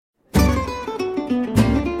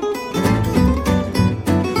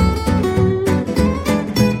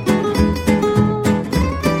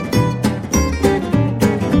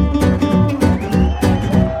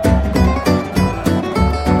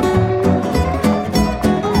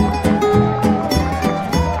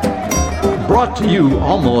brought to you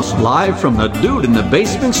almost live from the Dude in the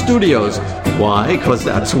Basement studios. Why? Because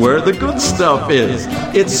that's where the good stuff is.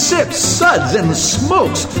 It's Sips, Suds, and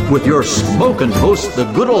Smokes with your smoking host, the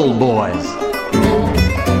good old boys.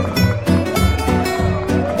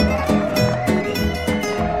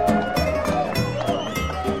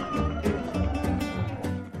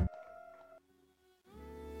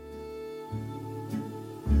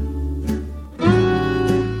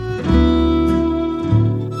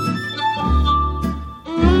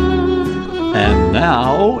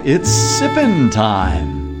 Now it's sippin'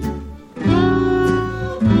 time.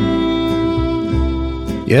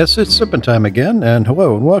 Yes, it's sippin' time again, and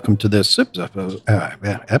hello and welcome to this Sips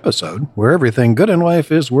episode where everything good in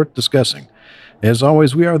life is worth discussing. As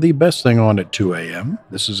always, we are the best thing on at 2 a.m.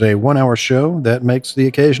 This is a 1-hour show that makes the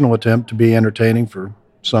occasional attempt to be entertaining for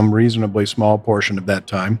some reasonably small portion of that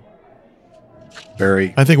time.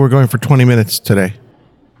 I think we're going for 20 minutes today.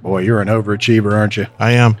 Boy, you're an overachiever, aren't you?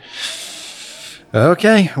 I am.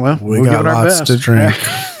 Okay, well, we got lots to drink.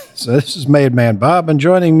 So this is Made Man Bob, and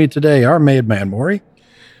joining me today are Made Man Maury.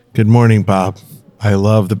 Good morning, Bob. I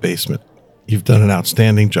love the basement. You've done an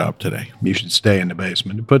outstanding job today. You should stay in the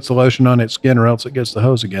basement. It puts the lotion on its skin or else it gets the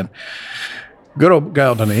hose again. Good old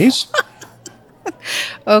gal Denise.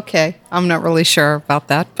 Okay, I'm not really sure about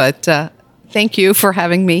that, but thank you for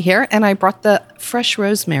having me here. And I brought the fresh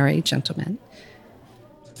rosemary, gentlemen.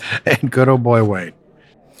 And good old boy Wade.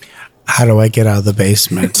 How do I get out of the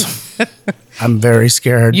basement? I'm very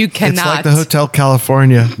scared. You cannot. It's like the Hotel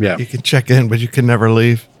California. Yeah. You can check in, but you can never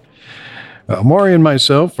leave. Maury and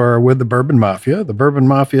myself are with the Bourbon Mafia. The Bourbon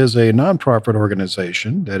Mafia is a nonprofit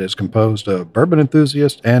organization that is composed of bourbon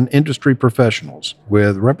enthusiasts and industry professionals.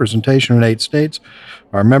 With representation in 8 states,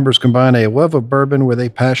 our members combine a love of bourbon with a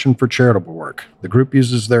passion for charitable work. The group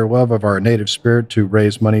uses their love of our native spirit to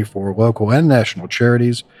raise money for local and national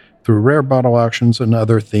charities through rare bottle auctions and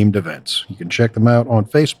other themed events. You can check them out on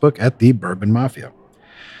Facebook at the Bourbon Mafia.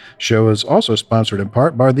 Show is also sponsored in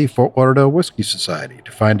part by the Fort Lauderdale Whiskey Society.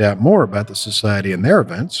 To find out more about the society and their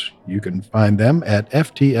events, you can find them at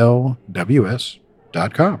ftlws.com.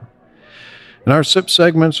 And our sip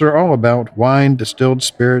segments are all about wine, distilled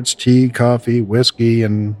spirits, tea, coffee, whiskey,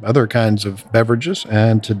 and other kinds of beverages.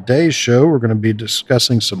 And today's show, we're going to be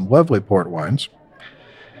discussing some lovely port wines.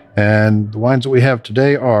 And the wines that we have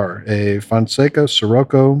today are a Fonseca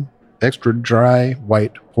Sirocco Extra Dry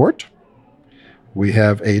White Port. We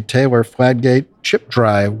have a Taylor Fladgate Chip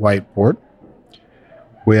Dry White Port.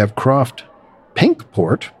 We have Croft Pink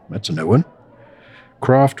Port. That's a new one.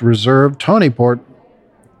 Croft Reserve Tawny Port.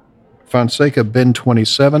 Fonseca Ben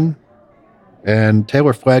 27. And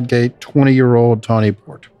Taylor Fladgate 20-year-old Tawny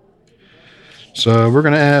Port. So we're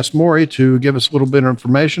going to ask Maury to give us a little bit of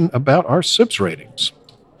information about our SIPS ratings.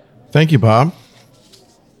 Thank you, Bob.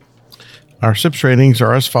 Our SIPS ratings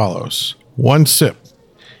are as follows. 1 sip.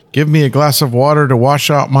 Give me a glass of water to wash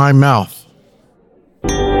out my mouth.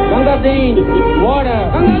 Gangadin, water.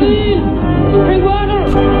 Gangadin, bring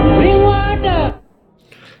water. Bring water.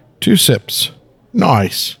 2 sips.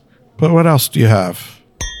 Nice. But what else do you have?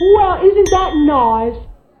 Well, isn't that nice?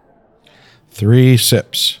 3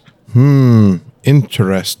 sips.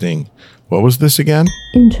 Interesting. What was this again?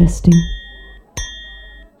 Interesting.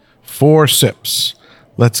 4 sips.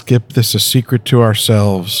 Let's keep this a secret to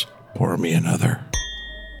ourselves. Pour me another.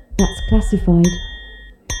 That's classified.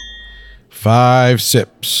 5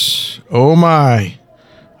 sips. Oh my.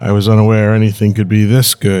 I was unaware anything could be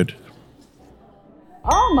this good.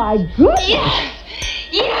 Oh my goodness. Yes!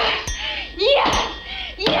 Yes! Yes!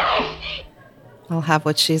 Yes! I'll have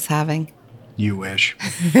what she's having. You wish.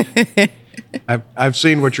 I've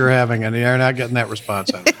seen what you're having, and you're not getting that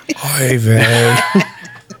response out of it. Oy vey.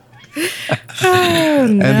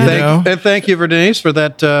 And thank you for Denise for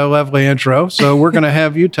that lovely intro. So we're going to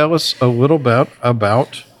have you tell us a little bit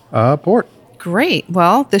about port. Great.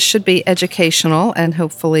 Well, this should be educational and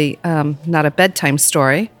hopefully not a bedtime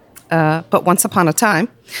story, but once upon a time.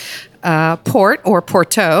 Port, or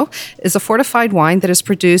Porto, is a fortified wine that is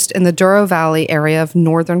produced in the Douro Valley area of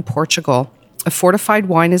northern Portugal. A fortified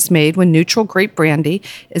wine is made when neutral grape brandy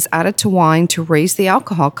is added to wine to raise the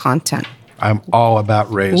alcohol content. I'm all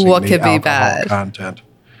about raising what the could be alcohol bad content.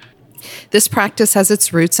 This practice has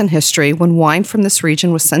its roots in history when wine from this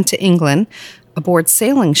region was sent to England aboard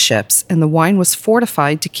sailing ships, and the wine was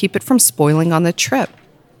fortified to keep it from spoiling on the trip.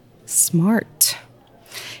 Smart.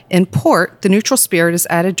 In port, the neutral spirit is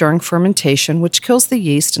added during fermentation, which kills the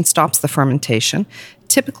yeast and stops the fermentation,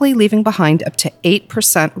 typically leaving behind up to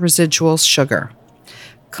 8% residual sugar.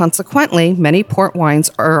 Consequently, many port wines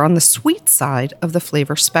are on the sweet side of the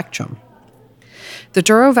flavor spectrum. The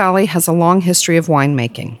Douro Valley has a long history of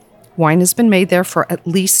winemaking. Wine has been made there for at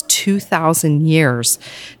least 2,000 years.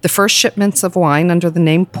 The first shipments of wine under the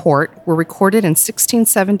name port were recorded in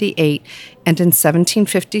 1678, and in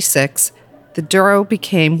 1756, the Douro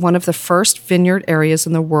became one of the first vineyard areas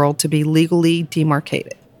in the world to be legally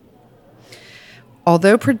demarcated.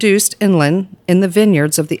 Although produced inland in the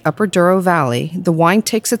vineyards of the Upper Douro Valley, the wine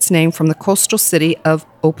takes its name from the coastal city of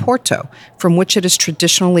Oporto, from which it is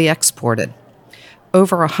traditionally exported.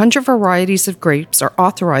 Over 100 varieties of grapes are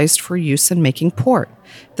authorized for use in making port.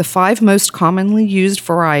 The 5 most commonly used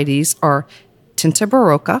varieties are Tinta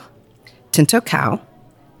Barroca, Tinto Cow,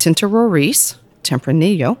 Tinta Roriz,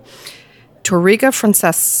 Tempranillo, Touriga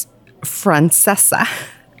Francesa. Francesca.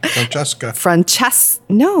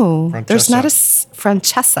 There's not a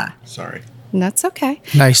Francesa. Sorry. That's okay.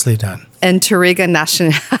 Nicely done. And Touriga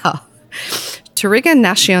Nacional. Touriga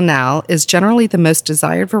Nacional is generally the most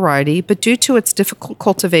desired variety, but due to its difficult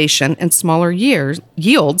cultivation and smaller yields,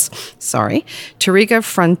 Touriga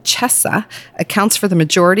Francesa accounts for the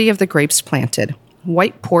majority of the grapes planted.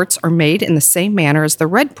 White ports are made in the same manner as the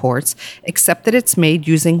red ports, except that it's made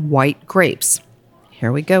using white grapes.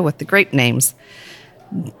 Here we go with the grape names.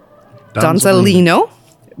 Donzelino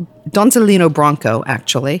Bronco,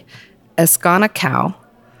 actually, Escana Cow,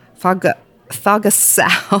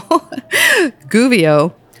 Fagasao,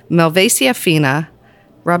 Guvio, Malvasia Fina,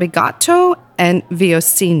 Rabigato, and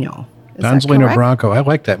Viosino. Donzelino Bronco. I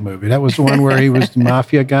like that movie. That was the one where he was the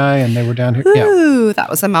mafia guy and they were down here. Ooh, that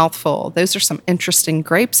was a mouthful. Those are some interesting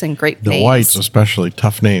grapes and grape names. The whites, especially,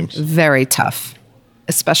 tough names. Very tough,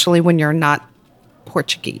 especially when you're not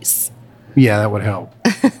Portuguese. Yeah, that would help.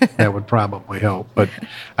 That would probably help. But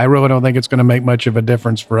I really don't think it's going to make much of a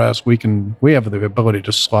difference for us. We have the ability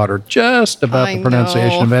to slaughter just about the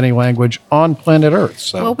pronunciation of any language on planet Earth.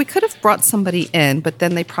 So. Well, we could have brought somebody in, but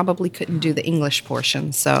then they probably couldn't do the English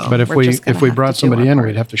portion. So, but if we brought somebody in,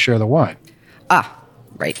 we'd have to share the wine.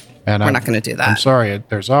 Right. And we're not going to do that. I'm sorry.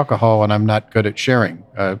 There's alcohol, and I'm not good at sharing.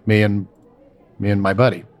 Me and my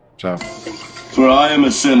buddy. So. For I am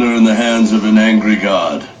a sinner in the hands of an angry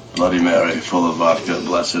God. Bloody Mary, full of vodka,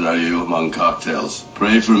 blessed are you among cocktails.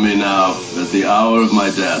 Pray for me now at the hour of my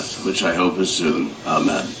death, which I hope is soon.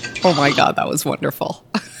 Amen. Oh my God, that was wonderful.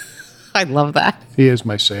 I love that. He is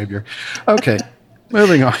my savior. Okay,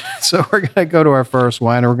 moving on. So we're going to go to our first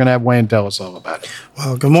wine, and we're going to have Wayne tell us all about it.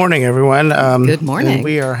 Well, good morning, everyone. Good morning. And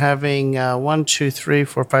we are having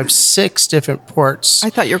 6 different ports. I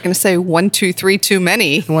thought you were going to say 1, 2, 3, too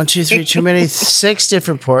many. 1, 2, 3, too many. 6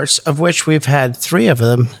 different ports, of which we've had 3 of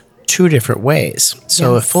them 2 different ways.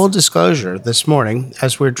 So a full disclosure this morning,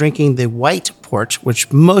 as we're drinking the white port, which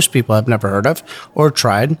most people have never heard of or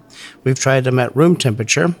tried, we've tried them at room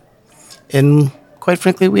temperature. And quite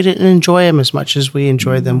frankly, we didn't enjoy them as much as we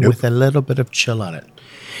enjoyed them with a little bit of chill on it.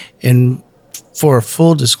 And for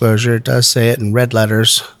full disclosure, it does say it in red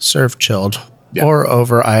letters, serve chilled or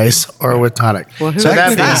over ice or with tonic. Well, so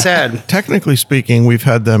that being said, technically speaking, we've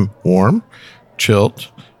had them warm, chilled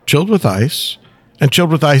with ice, and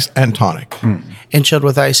chilled with ice and tonic. And chilled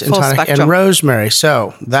with ice and Full tonic spectrum. and rosemary.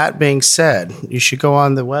 So that being said, you should go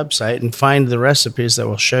on the website and find the recipes that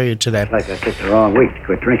we'll show you today. Like I picked the wrong week to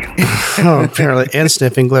quit drinking. Oh, apparently. And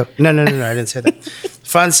sniffing glue. No, I didn't say that.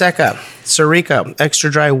 Fonseca, Sirico,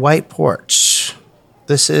 extra dry white port.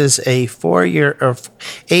 This is a 4-year,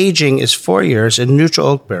 aging is 4 years in neutral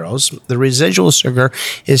oak barrels. The residual sugar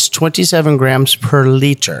is 27 grams per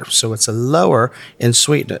liter, so it's a lower in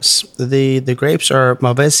sweetness. The grapes are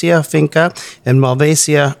Malvasia Finca and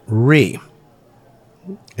Malvasia Rey.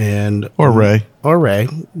 Or Ray.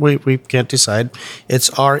 We can't decide. It's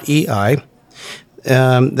REI.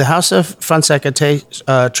 The House of Fonseca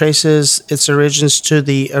traces its origins to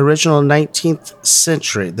the original 19th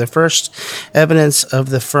century. The first evidence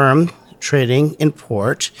of the firm trading in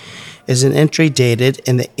port is an entry dated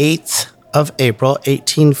in the 8th of April,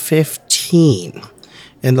 1815,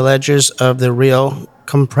 in the ledgers of the Rio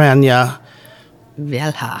Campagna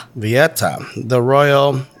Vieta, the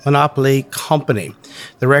Royal Monopoly Company.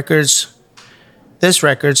 This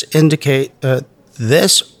records indicate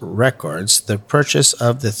This records the purchase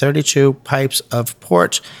of the 32 pipes of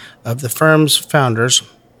port of the firm's founders.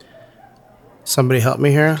 Somebody help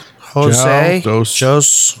me here. Jose Dos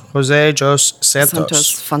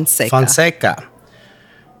Santos Fonseca.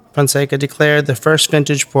 Fonseca declared the first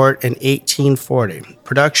vintage port in 1840.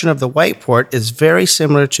 Production of the white port is very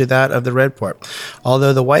similar to that of the red port,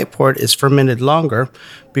 although the white port is fermented longer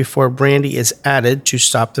before brandy is added to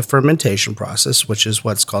stop the fermentation process, which is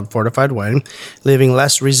what's called fortified wine, leaving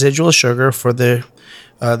less residual sugar for the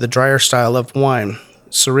drier style of wine.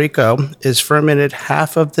 Sirico is fermented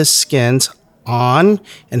half of the skins on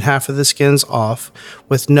and half of the skins off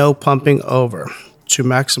with no pumping over to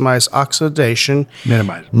maximize oxidation.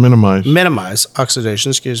 Minimize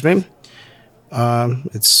oxidation, excuse me.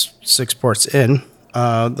 It's 6 ports in.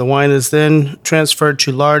 The wine is then transferred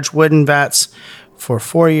to large wooden vats for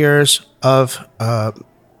 4 years of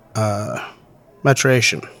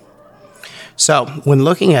maturation. So, when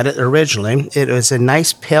looking at it originally, it was a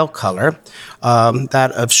nice pale color,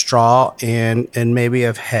 that of straw and maybe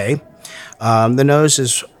of hay. The nose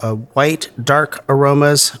is white, dark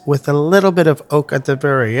aromas with a little bit of oak at the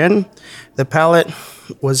very end. The palate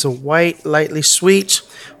was a white, lightly sweet,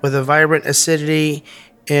 with a vibrant acidity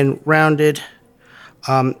and rounded,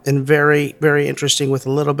 and very, very interesting with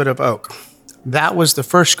a little bit of oak. That was the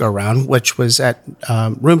first go-round, which was at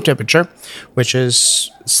room temperature, which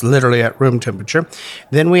is literally at room temperature.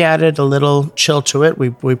 Then we added a little chill to it.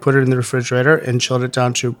 We put it in the refrigerator and chilled it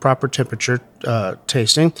down to proper temperature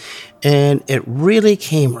tasting. And it really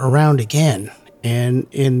came around again. And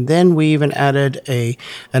then we even added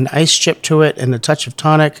an ice chip to it and a touch of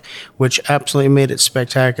tonic, which absolutely made it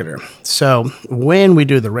spectacular. So when we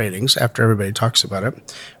do the ratings, after everybody talks about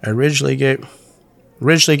it, I originally gave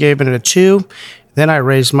it a 2, then I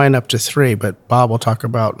raised mine up to 3, but Bob will talk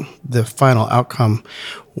about the final outcome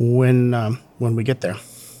when we get there.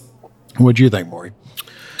 What'd you think, Maury?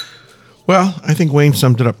 Well, I think Wayne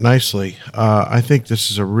summed it up nicely. I think this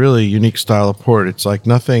is a really unique style of port. It's like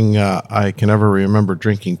nothing I can ever remember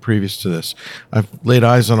drinking previous to this. I've laid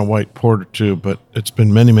eyes on a white port or two, but it's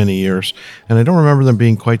been many, many years, and I don't remember them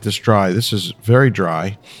being quite this dry. This is very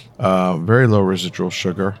dry, very low residual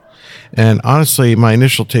sugar. And honestly, my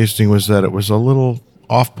initial tasting was that it was a little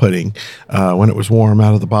off-putting when it was warm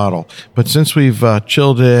out of the bottle. But since we've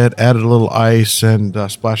chilled it, added a little ice, and a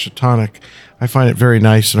splash of tonic, I find it very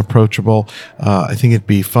nice and approachable. I think it'd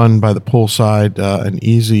be fun by the poolside, an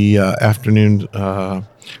easy afternoon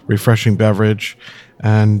refreshing beverage.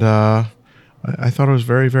 And I thought it was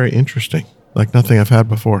very, very interesting, like nothing I've had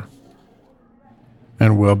before.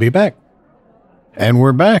 And we'll be back. And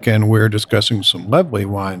we're back, and we're discussing some lovely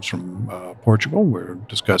wines from Portugal. We're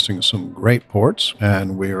discussing some great ports,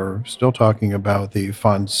 and we're still talking about the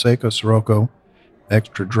Fonseca Sirocco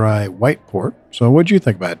Extra Dry White Port. So what did you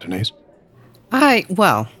think about it, Denise?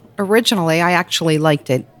 Originally, I actually liked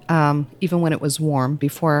it, even when it was warm,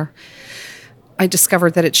 before I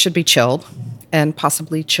discovered that it should be chilled, and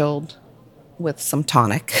possibly chilled with some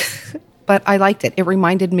tonic. But I liked it. It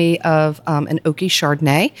reminded me of an oaky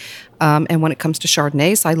Chardonnay. And when it comes to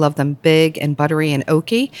Chardonnays, I love them big and buttery and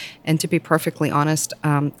oaky. And to be perfectly honest,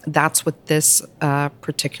 that's what this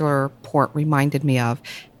particular port reminded me of.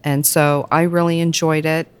 And so I really enjoyed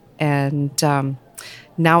it. And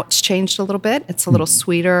now it's changed a little bit. It's a little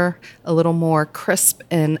sweeter, a little more crisp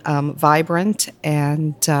and vibrant.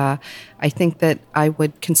 And I think that I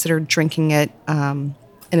would consider drinking it in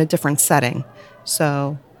a different setting.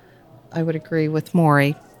 So I would agree with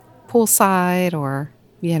Maury. Poolside or,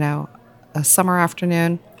 a summer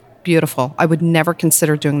afternoon, beautiful. I would never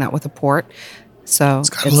consider doing that with a port. So it's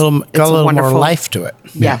got a little more life to it.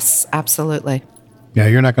 Yes, absolutely. Yeah,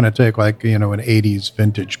 you're not going to take an 80s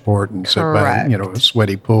vintage port and sit by, a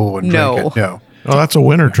sweaty pool and drink it. No. Oh, that's a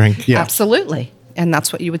winter drink. Yeah. Absolutely. And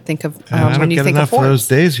that's what you would think of I when you don't think get enough of ports. of those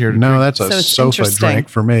days here. No, that's a sofa drink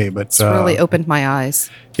for me. But it's really opened my eyes.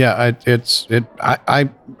 Yeah,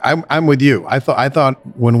 I'm with you. I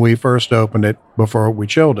thought when we first opened it, before we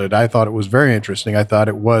chilled it, I thought it was very interesting. I thought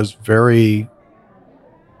it was very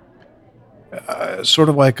sort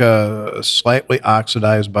of like a slightly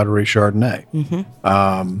oxidized buttery Chardonnay.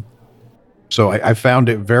 Mm-hmm. So I found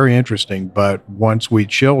it very interesting. But once we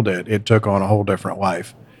chilled it, it took on a whole different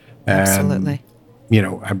life. And, absolutely.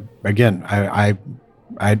 I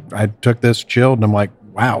took this chilled and I'm like,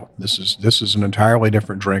 wow, this is an entirely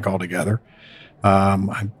different drink altogether.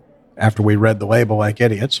 After we read the label like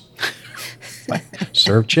idiots,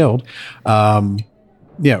 served chilled.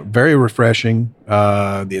 Very refreshing.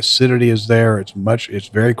 The acidity is there. It's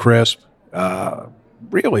very crisp.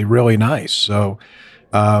 Really, really nice. So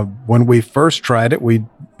when we first tried it, we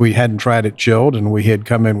hadn't tried it chilled, and we had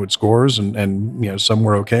come in with scores, and some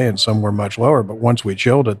were okay and some were much lower. But once we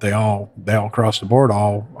chilled it, they all across the board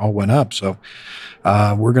all went up. So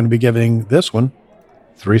we're going to be giving this one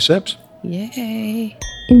 3 sips. Yay!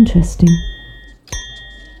 Interesting.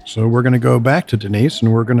 So we're going to go back to Denise,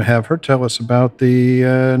 and we're going to have her tell us about the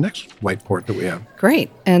next white port that we have.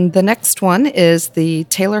 Great. And the next one is the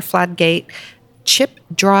Taylor Fladgate Chip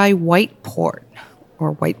Dry White Port,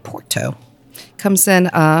 or White Porto. Comes in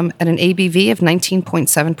at an ABV of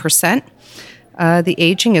 19.7%. The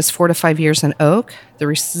aging is 4 to 5 years in oak. The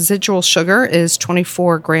residual sugar is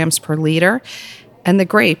 24 grams per liter. And the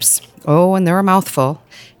grapes, and they're a mouthful,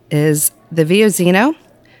 is the Viozino,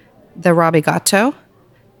 the Robigato,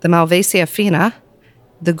 the Malvasia fina,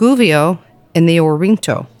 the Guvio, and the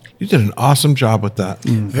Orinto. You did an awesome job with that.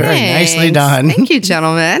 Very Thanks. nicely done. Thank you,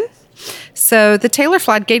 gentlemen. So the Taylor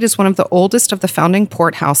Fladgate is one of the oldest of the founding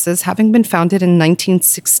port houses, having been founded in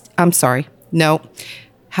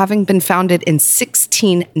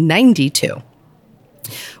 1692.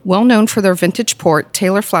 Well known for their vintage port,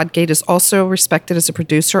 Taylor Fladgate is also respected as a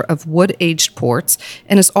producer of wood-aged ports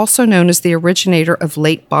and is also known as the originator of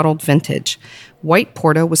late bottled vintage. White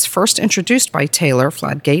Porto was first introduced by Taylor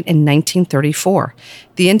Fladgate in 1934.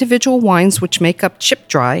 The individual wines which make up chip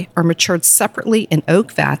dry are matured separately in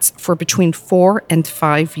oak vats for between 4 and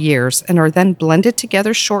 5 years and are then blended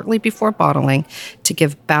together shortly before bottling to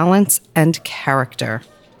give balance and character.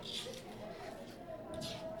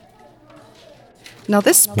 Now,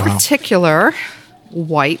 this particular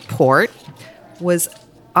white port was,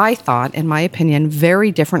 I thought, in my opinion,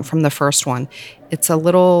 very different from the first one. It's a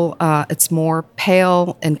little, it's more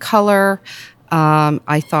pale in color.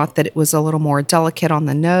 I thought that it was a little more delicate on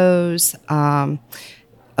the nose.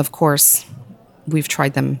 Of course, we've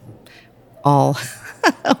tried them all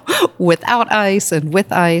without ice and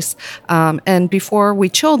with ice. And before we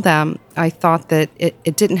chilled them, I thought that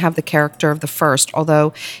it didn't have the character of the first,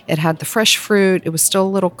 although it had the fresh fruit. It was still a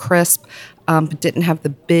little crisp, but didn't have the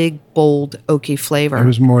big, bold, oaky flavor. It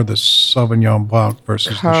was more the Sauvignon Blanc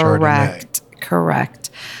versus the Chardonnay. Correct.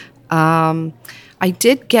 I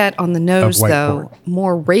did get on the nose, though,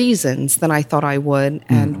 more raisins than I thought I would.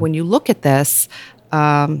 And when you look at this,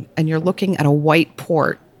 and you're looking at a white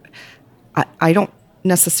port, I don't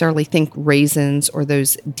necessarily think raisins or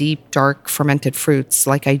those deep, dark fermented fruits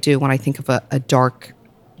like I do when I think of a dark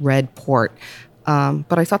red port.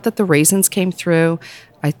 But I thought that the raisins came through.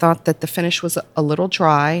 I thought that the finish was a little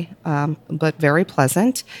dry, but very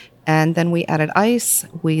pleasant. And then we added ice.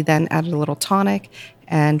 We then added a little tonic.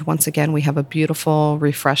 And once again, we have a beautiful,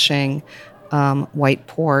 refreshing white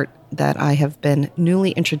port that I have been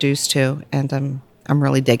newly introduced to, and I'm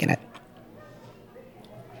really digging it.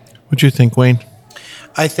 What'd you think, Wayne?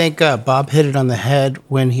 I think Bob hit it on the head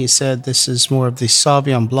when he said this is more of the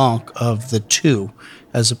Sauvignon Blanc of the two,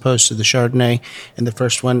 as opposed to the Chardonnay in the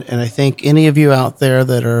first one. And I think any of you out there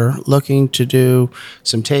that are looking to do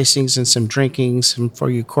some tastings and some drinkings, and for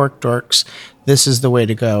you cork dorks, this is the way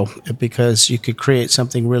to go, because you could create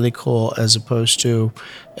something really cool as opposed to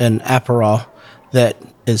an Aperol that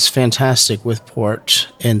is fantastic with port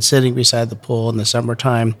and sitting beside the pool in the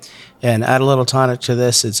summertime. And add a little tonic to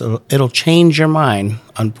this, it'll change your mind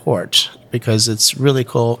on port, because it's really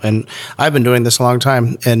cool. And I've been doing this a long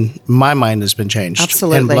time, and my mind has been changed.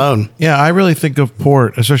 Absolutely. And blown. Yeah, I really think of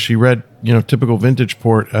port, especially red, typical vintage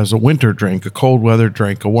port, as a winter drink, a cold weather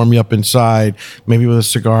drink, a warm you up inside, maybe with a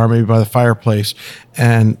cigar, maybe by the fireplace.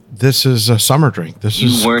 And this is a summer drink.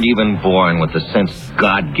 You weren't even born with the sense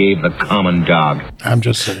God gave the common dog. I'm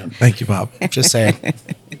just saying. Thank you, Bob. Just saying.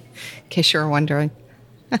 In case you were wondering.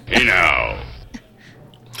 Hey now.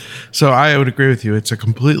 So I would agree with you. It's a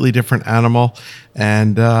completely different animal,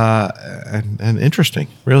 and interesting,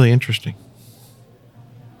 really interesting.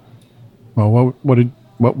 Well,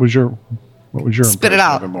 what was your Spit it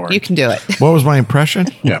out. You can do it. What was my impression?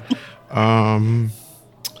 Yeah.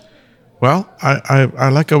 Well, I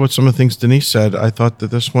like what some of the things Denise said. I thought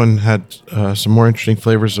that this one had some more interesting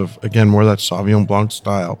flavors of, again, more of that Sauvignon Blanc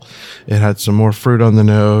style. It had some more fruit on the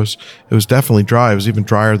nose. It was definitely dry. It was even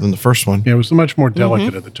drier than the first one. Yeah, it was the much more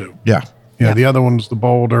delicate of the two. Yeah. Yeah, the other one was the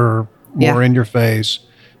bolder, more in your face.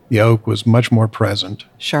 The oak was much more present.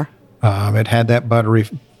 Sure. It had that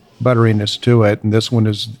butteriness to it, and this one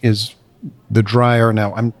is the drier.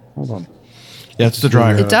 Now, hold on. Yeah, it's the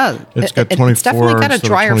drier. It does. It's got 24. It's definitely got a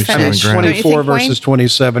drier finish. 24 versus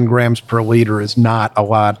 27 grams per liter is not a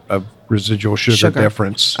lot of residual sugar.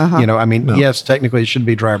 difference. Yes, technically it should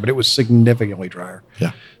be drier, but it was significantly drier.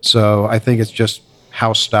 Yeah. So I think it's just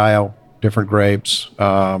house style, different grapes.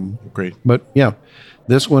 Great. But yeah,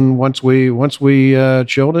 this one once we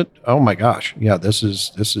chilled it, oh my gosh, yeah, this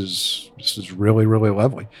is really, really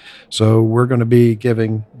lovely. So we're going to be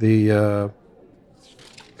giving the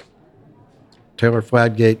Taylor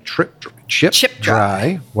Fladgate Chip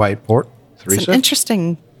Dry White Port. It's an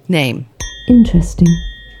interesting name. Interesting.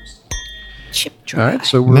 Chip Dry. All right,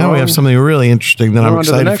 so now we have something really interesting that I'm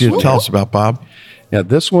excited for you to tell us about, Bob. Yeah,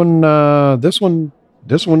 this one is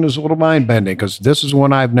a little mind bending because this is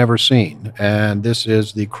one I've never seen, and this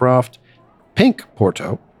is the Croft Pink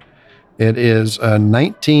Porto. It is a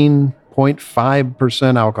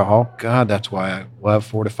 0.5% alcohol. God, that's why I love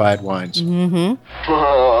fortified wines. All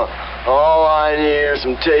I need are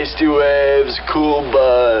some tasty waves, cool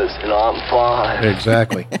buzz, and I'm fine.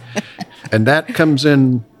 Exactly. And that comes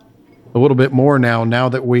in a little bit more now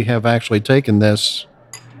that we have actually taken this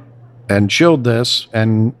and chilled this,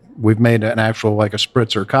 and we've made an actual like a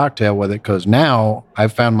spritzer cocktail with it, because now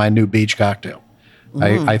I've found my new beach cocktail.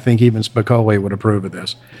 I think even Spicoli would approve of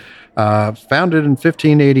this. Founded in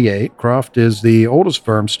 1588, Croft is the oldest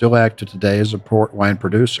firm still active today as a port wine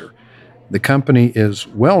producer. The company is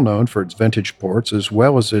well known for its vintage ports as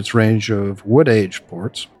well as its range of wood-aged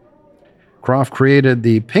ports. Croft created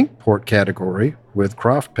the pink port category with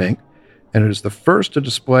Croft Pink, and it is the first to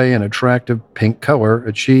display an attractive pink color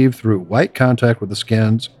achieved through white contact with the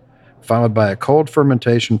skins, followed by a cold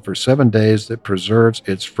fermentation for 7 days that preserves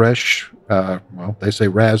its fresh, they say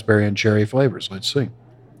raspberry and cherry flavors. Let's see.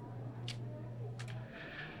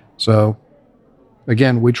 So,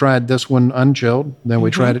 again, we tried this one unchilled, then we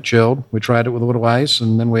tried it chilled, we tried it with a little ice,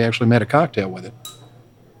 and then we actually made a cocktail with it.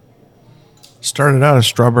 Started out as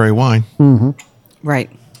strawberry wine. Right.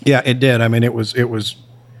 Yeah, it did. I mean, it was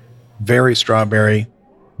very strawberry,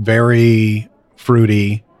 very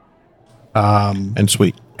fruity, and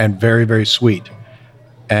sweet. And very, very sweet.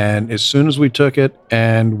 And as soon as we took it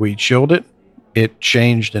and we chilled it, it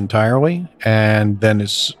changed entirely. And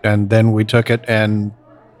then we took it, and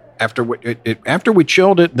after we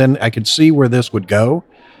chilled it, then I could see where this would go.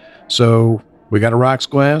 So we got a rocks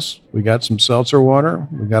glass, we got some seltzer water,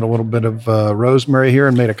 we got a little bit of rosemary here,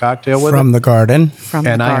 and made a cocktail with it. From the garden.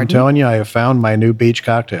 And I am telling you, I have found my new beach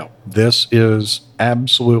cocktail. This is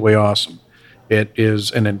absolutely awesome. It is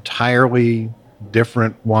an entirely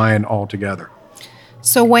different wine altogether.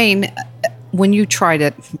 So, Wayne, when you tried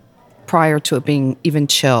it prior to it being even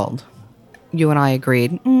chilled, you and I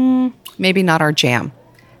agreed, maybe not our jam.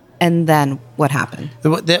 And then what happened?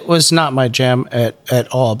 That was not my jam at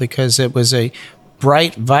all, because it was a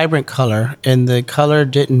bright, vibrant color, and the color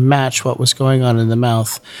didn't match what was going on in the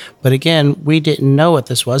mouth. But again, we didn't know what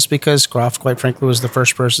this was, because Croft, quite frankly, was the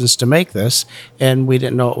first persons to make this, and we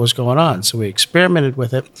didn't know what was going on. So we experimented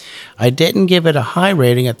with it. I didn't give it a high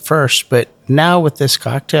rating at first, but now with this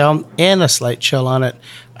cocktail and a slight chill on it,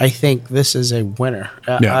 I think this is a winner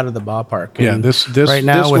out of the ballpark. Yeah, And this right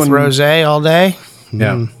now this with one, rosé all day.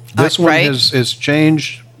 Yeah, this one right? is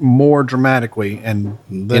changed more dramatically and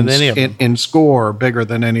Than any of them. in score bigger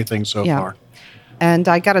than anything so Yeah. far. And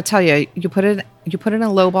I got to tell you, you put it in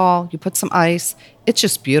a low ball, you put some ice. It's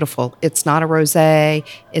just beautiful. It's not a rosé.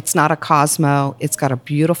 It's not a Cosmo. It's got a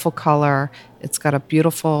beautiful color. It's got a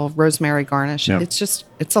beautiful rosemary garnish. Yeah. It's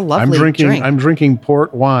a lovely drink. I'm drinking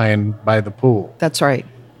port wine by the pool. That's right.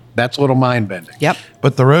 That's a little mind bending. Yep.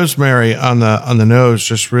 But the rosemary on the nose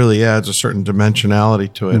just really adds a certain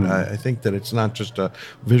dimensionality to it. I think that it's not just a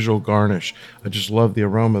visual garnish. I just love the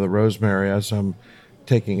aroma of the rosemary as I'm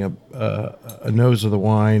taking a nose of the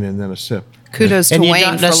wine and then a sip. Kudos to And you Wayne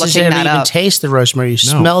don't for looking necessarily that even up. taste the rosemary. You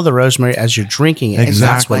smell the rosemary as you're drinking it. And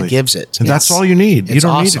that's what gives it. And that's all you need. You It's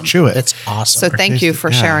don't awesome. need to chew it. It's awesome. So thank you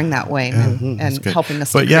for Yeah. sharing that, Wayne, and That's good. helping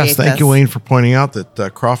us to But create yes, thank you, this. Wayne, for pointing out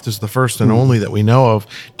that Croft is the first and only that we know of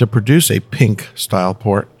to produce a pink style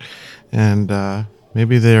port. And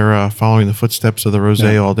maybe they're following the footsteps of the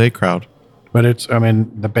Rosé All Day crowd. But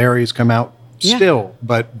the berries come out Yeah. still,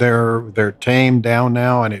 but they're tamed down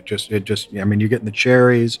now, and it just you're getting the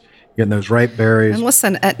cherries, you're getting those ripe berries. And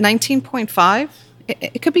listen, at 19.5,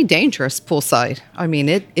 it could be dangerous poolside. I mean,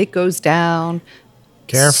 it goes down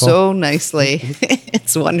Careful. so nicely.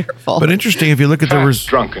 It's wonderful. But interesting, if you look at the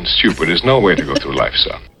Drunk and stupid is no way to go through life,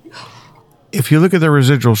 son. if you look at the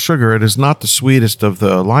residual sugar, it is not the sweetest of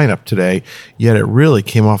the lineup today, yet it really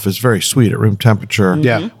came off as very sweet at room temperature.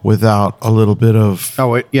 Yeah. Without a little bit of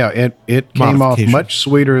it came off modification. much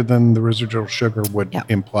sweeter than the residual sugar would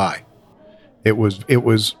imply. It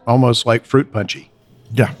was almost like fruit punchy.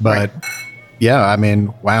 Yeah. But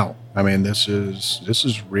wow. I mean, this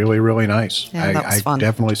is really, really nice. Yeah, that was fun.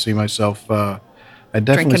 definitely see myself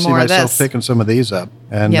Drinking more of this. picking some of these up.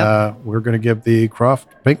 And we're going to give the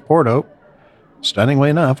Croft Pink Porto, stunningly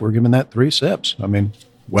enough, we're giving that 3 sips. I mean,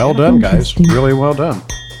 well done, guys. Really well done.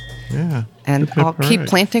 Yeah. And I'll keep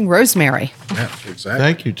planting rosemary. Yeah, exactly.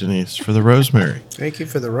 Thank you, Denise, for the rosemary. Thank you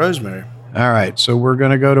for the rosemary. All right, so we're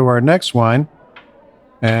going to go to our next wine,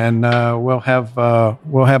 and we'll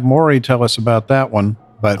have Maury tell us about that one.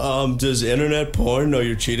 But does internet porn know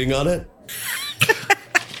you're cheating on it?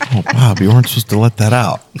 Oh, Bob, you weren't supposed to let that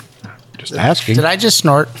out. Just asking. Did I just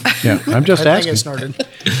snort? Yeah, I'm just I asking. think I snorted.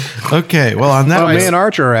 Okay, well, on that me and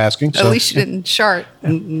Archer are asking. At least you didn't chart.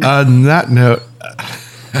 on that note,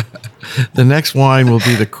 The next wine will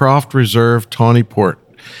be the Croft Reserve Tawny Port.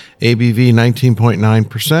 ABV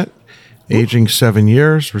 19.9%, aging 7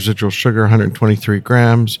 years, residual sugar 123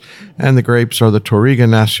 grams, and the grapes are the Touriga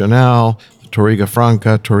Nacional, the Touriga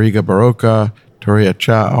Franca, Touriga Barroca, Touriga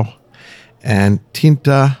Chao, and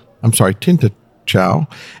Tinta Chao,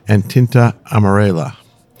 and Tinta Amarela.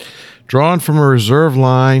 Drawn from a reserve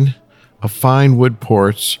line of fine wood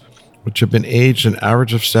ports, which have been aged an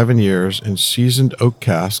average of 7 years in seasoned oak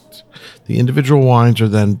casks, the individual wines are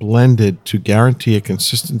then blended to guarantee a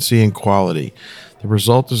consistency and quality. The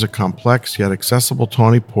result is a complex yet accessible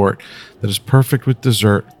tawny port that is perfect with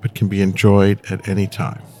dessert but can be enjoyed at any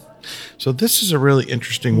time. So this is a really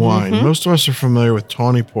interesting wine. Most of us are familiar with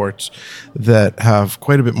tawny ports that have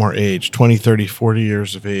quite a bit more age, 20, 30, 40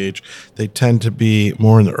 years of age. They tend to be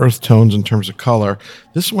more in the earth tones in terms of color.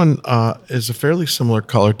 This one is a fairly similar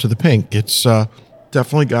color to the pink. It's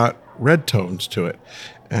definitely got red tones to it.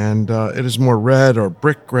 And it is more red or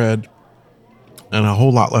brick red and a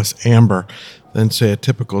whole lot less amber than, say, a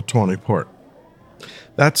typical tawny port.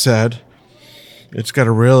 That said, it's got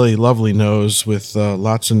a really lovely nose with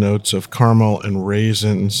lots of notes of caramel and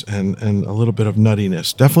raisins and a little bit of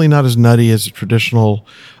nuttiness. Definitely not as nutty as a traditional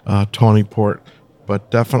tawny port,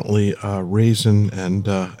 but definitely raisin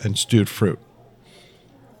and stewed fruit.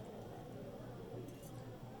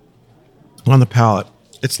 On the palate,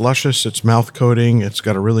 it's luscious, it's mouth coating, it's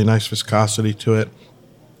got a really nice viscosity to it.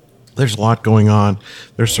 There's a lot going on.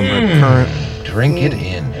 There's some red currant. Drink it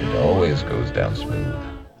in. It always goes down smooth.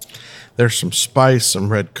 There's some spice,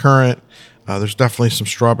 some red currant. There's definitely some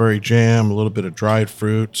strawberry jam, a little bit of dried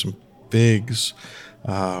fruit, some figs,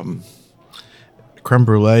 creme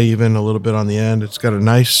brulee even a little bit on the end. It's got a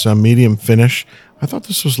nice medium finish. I thought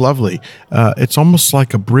this was lovely. It's almost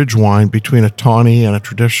like a bridge wine between a tawny and a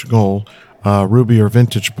traditional ruby or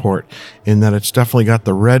vintage port, in that it's definitely got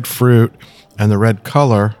the red fruit and the red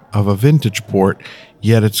color of a vintage port,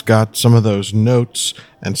 yet it's got some of those notes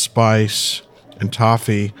and spice and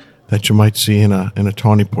toffee that you might see in a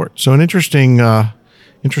tawny port. So an interesting, and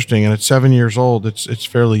it's 7 years old. It's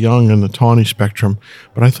fairly young in the tawny spectrum,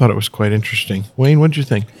 but I thought it was quite interesting. Wayne, what did you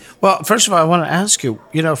think? Well, first of all, I want to ask you,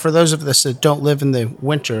 for those of us that don't live in the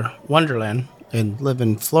winter wonderland and live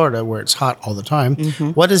in Florida where it's hot all the time,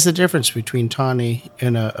 what is the difference between tawny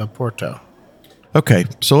and a Porto? Okay,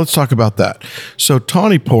 so let's talk about that. So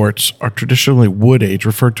tawny ports are traditionally wood aged,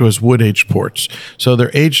 referred to as wood aged ports. So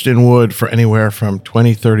they're aged in wood for anywhere from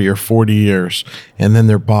 20, 30, or 40 years, and then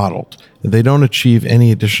they're bottled. They don't achieve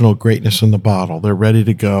any additional greatness in the bottle. They're ready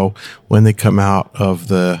to go when they come out of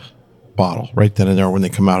the bottle, right then and there when they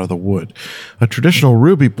come out of the wood. A traditional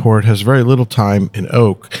ruby port has very little time in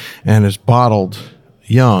oak and is bottled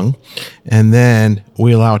young, and then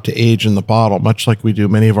we allow it to age in the bottle, much like we do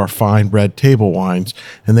many of our fine red table wines,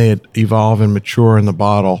 and they evolve and mature in the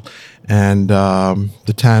bottle, and the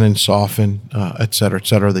tannins soften, et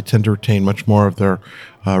cetera. They tend to retain much more of their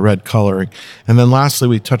red coloring. And then lastly,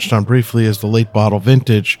 we touched on briefly is the late bottle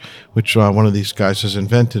vintage, which one of these guys has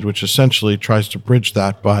invented, which essentially tries to bridge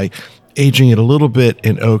that by aging it a little bit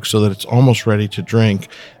in oak so that it's almost ready to drink,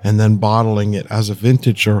 and then bottling it as a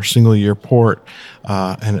vintage or single year port,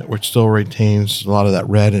 which still retains a lot of that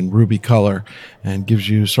red and ruby color and gives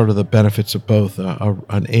you sort of the benefits of both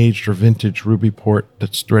an aged or vintage ruby port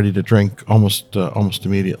that's ready to drink almost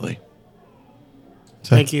immediately.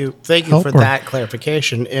 Thank you for that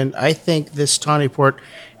clarification. And I think this tawny port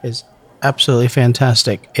is absolutely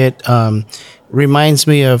fantastic. It reminds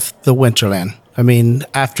me of the Winterland. I mean,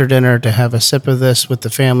 after dinner, to have a sip of this with the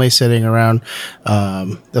family sitting around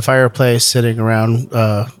the fireplace, sitting around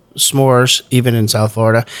s'mores, even in South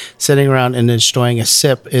Florida, sitting around and enjoying a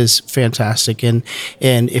sip is fantastic. And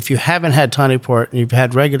if you haven't had tawny port and you've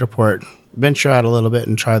had regular port, venture out a little bit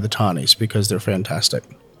and try the tawnies because they're fantastic.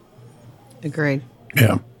 Agreed.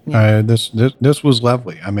 Yeah. This was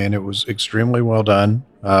lovely. I mean, it was extremely well done.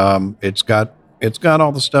 It's got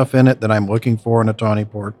all the stuff in it that I'm looking for in a tawny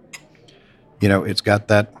port. It's got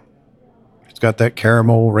that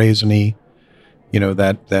caramel raisiny,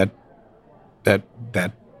 that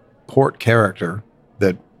port character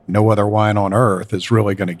that no other wine on earth is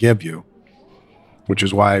really going to give you, which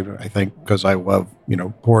is why I think, because I love,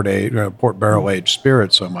 port barrel aged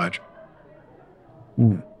spirits so much.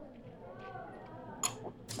 But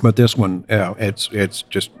this one, it's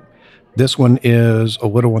just, this one is a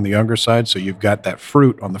little on the younger side, so you've got that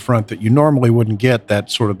fruit on the front that you normally wouldn't get,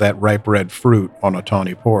 that sort of that ripe red fruit on a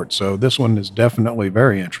tawny port. So this one is definitely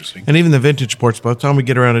very interesting. And even the vintage ports, by the time we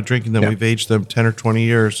get around to drinking them, we've aged them 10 or 20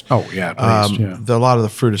 years. Oh, yeah, at least, a lot of the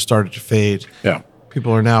fruit has started to fade. Yeah.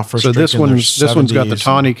 People are now first. So this drinking their one's got the 70s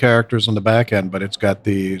tawny characters on the back end, but it's got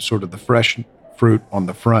the sort of the fresh fruit on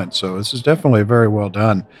the front. So this is definitely very well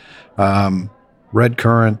done. Red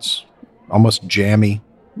currants, almost jammy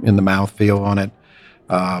in the mouthfeel on it.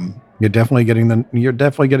 You're definitely getting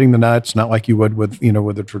the nuts, not like you would with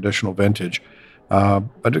a traditional vintage,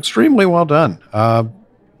 but extremely well done.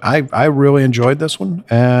 I really enjoyed this one,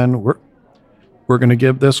 and we're going to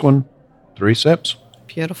give this one 3 sips.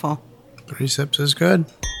 Beautiful. 3 sips is good.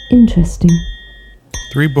 Interesting.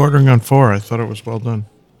 3 bordering on 4. I thought it was well done.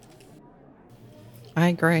 I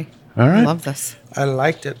agree. All right. I love this. I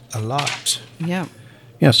liked it a lot. Yeah.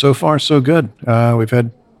 Yeah, so far so good. We've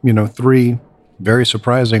had 3 very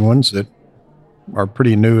surprising ones that are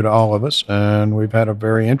pretty new to all of us, and we've had a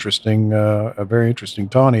very interesting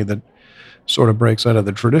tawny that sort of breaks out of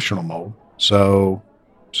the traditional mold. So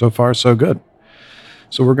far so good.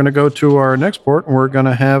 So we're going to go to our next port, and we're going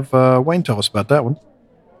to have Wayne tell us about that one.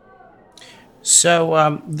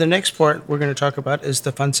 So the next port we're going to talk about is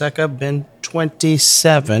the Fonseca Ben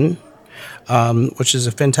 27, which is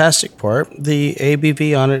a fantastic port. The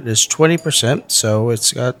ABV on it is 20%, so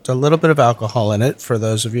it's got a little bit of alcohol in it, for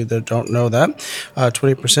those of you that don't know that.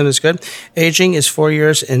 20% is good. Aging is 4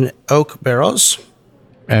 years in oak barrels.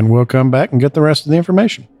 And we'll come back and get the rest of the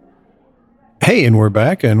information. Hey, and we're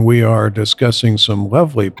back, and we are discussing some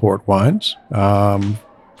lovely port wines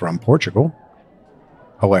from Portugal.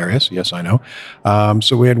 Hilarious, yes, I know.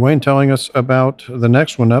 So we had Wayne telling us about the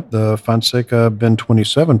next one up, the Fonseca Ben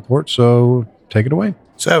 27 port. So take it away.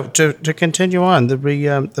 So to continue on,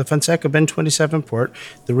 the Fonseca Ben 27 port,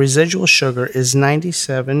 the residual sugar is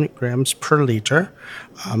 97 grams per liter.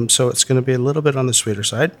 So it's going to be a little bit on the sweeter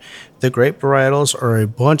side. The grape varietals are a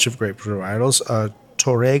bunch of grape varietals.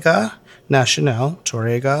 Torrega Nacional,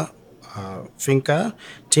 Torrega Finca,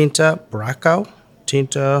 Tinta Braco,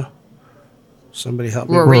 Tinta... Somebody help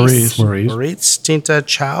me. Maurice, Tinta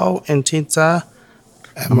Chao, and Tinta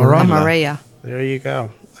Amarilla. There you go.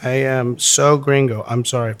 I am so gringo. I'm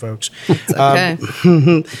sorry, folks. It's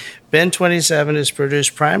okay. Ben 27 is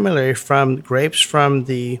produced primarily from grapes from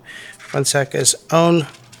the Fonseca's own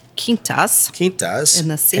Quintas in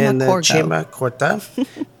the Cima Corta.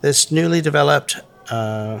 This newly developed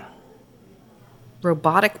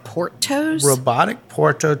Robotic Portos? Robotic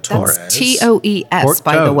Porto Torres. That's TOES,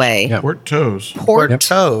 by the way. Yeah. Portos.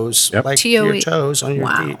 Portos, Yep. like T-O-E. your toes on your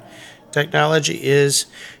Wow. feet. Technology is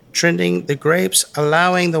trending the grapes,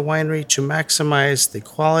 allowing the winery to maximize the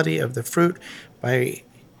quality of the fruit by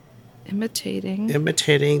imitating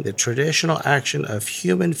the traditional action of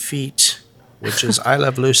human feet, which is I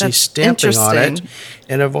Love Lucy That's stamping on it, interesting.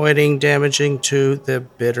 and avoiding damaging to the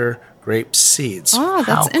bitter grape seeds. Oh, that's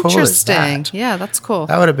How cool is interesting. that? Yeah, that's cool.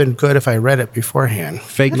 That would have been good if I read it beforehand.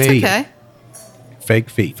 Fake That's feet. okay. Fake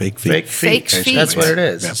feet. Fake feet. That's what it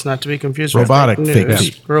is. It's not to be confused Robotic with fake news.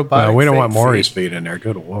 feet. Robotic Well, we don't fake want Maury's feet. feet in there.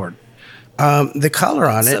 Good Lord. The color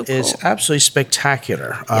on So it is cool. absolutely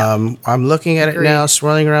spectacular. Yeah. I'm looking at it Agreed. now,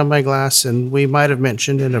 swirling around my glass, and we might have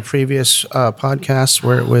mentioned in a previous podcast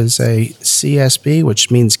where it was a CSB, which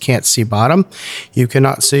means can't see bottom. You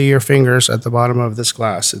cannot see your fingers at the bottom of this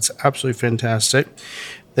glass. It's absolutely fantastic.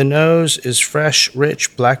 The nose is fresh,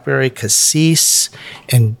 rich blackberry cassis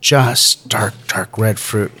and just dark red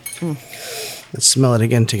fruit. Let's smell it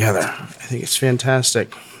again together. I think it's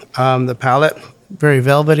fantastic. The palate, very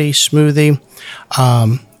velvety, smoothie.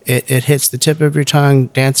 It hits the tip of your tongue,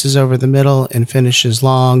 dances over the middle, and finishes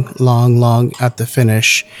long at the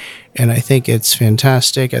finish. And I think it's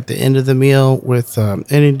fantastic at the end of the meal with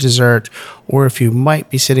any dessert, or if you might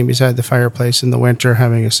be sitting beside the fireplace in the winter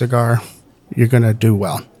having a cigar, you're going to do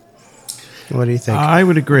well. What do you think? I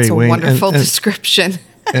would agree, It's a Wayne. wonderful description.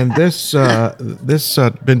 And this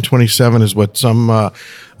Ben 27 is what some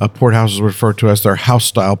port houses refer to as their house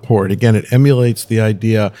style port. Again, it emulates the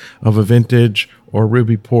idea of a vintage or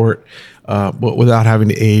ruby port, but without having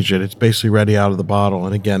to age it. It's basically ready out of the bottle.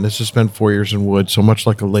 And again, this has been 4 years in wood, so much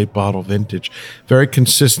like a late bottle vintage. Very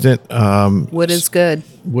consistent. Wood is good.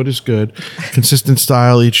 Wood is good. Consistent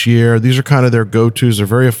style each year. These are kind of their go-tos. They're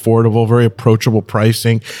very affordable, very approachable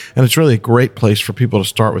pricing. And it's really a great place for people to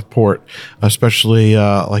start with port, especially,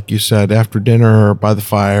 like you said, after dinner or by the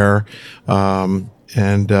fire.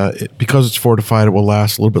 Because it's fortified, it will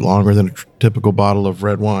last a little bit longer than a typical bottle of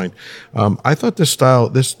red wine. I thought this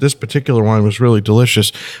particular wine was really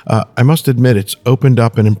delicious. I must admit, it's opened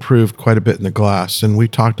up and improved quite a bit in the glass, and we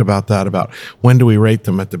talked about that, about when do we rate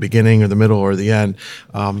them, at the beginning or the middle or the end.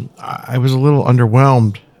 I was a little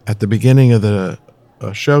underwhelmed at the beginning of the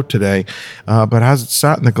show today, but as it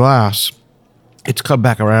sat in the glass, it's come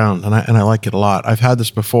back around, and I like it a lot. I've had this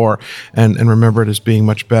before and remember it as being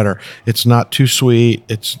much better. It's not too sweet.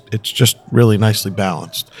 It's just really nicely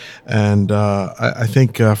balanced. And I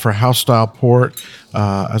think for house style port,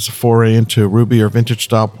 as a foray into ruby or vintage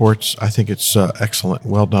style ports, I think it's excellent,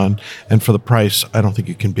 well done. And for the price, I don't think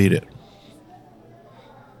you can beat it.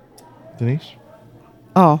 Denise?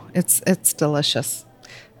 Oh, it's delicious.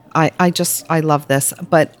 I love this,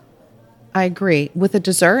 but I agree with a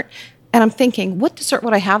dessert. And I'm thinking, what dessert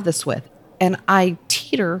would I have this with? And I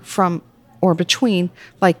teeter from or between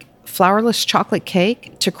like flourless chocolate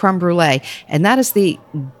cake to creme brulee. And that is the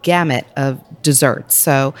gamut of desserts.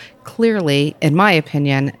 So clearly, in my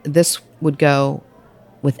opinion, this would go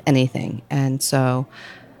with anything. And so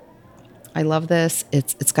I love this.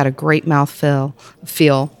 It's got a great mouthfeel,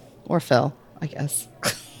 I guess.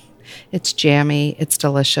 It's jammy. It's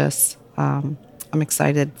delicious. I'm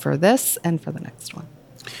excited for this and for the next one.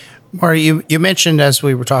 Maury, you mentioned as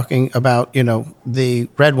we were talking about, the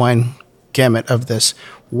red wine gamut of this,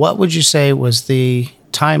 what would you say was the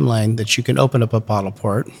timeline that you can open up a bottle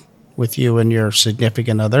port with you and your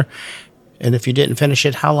significant other? And if you didn't finish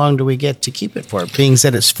it, how long do we get to keep it for? Being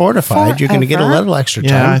that it's fortified, you're going to get a little extra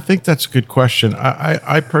time. Yeah, I think that's a good question.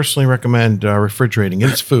 I personally recommend refrigerating.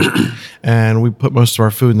 It's food, and we put most of our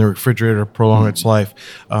food in the refrigerator to prolong its life.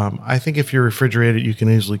 I think if you refrigerate it, you can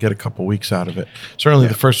easily get a couple weeks out of it. Certainly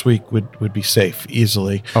the first week would be safe,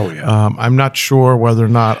 easily. Oh, yeah. I'm not sure whether or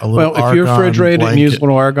not a little argon. Well, if you refrigerate it and use a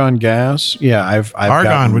little argon gas, I've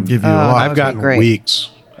argon would give you a lot. I've gotten weeks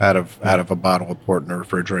out of a bottle of port in the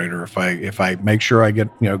refrigerator. If I make sure I get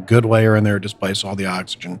good layer in there, displace all the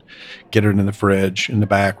oxygen, get it in the fridge in the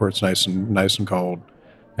back where it's nice and cold,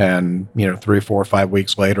 and 3, 4, 5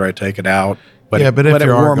 weeks later I take it out. But if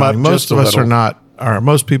you're argon, most of us are not.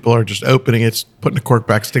 Most people are just opening it, putting the cork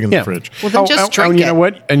back, sticking it in the fridge. Well, then just drink it. You know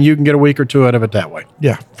what? And you can get a week or two out of it that way.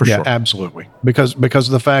 Yeah, for sure. Yeah, absolutely. Because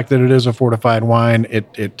of the fact that it is a fortified wine,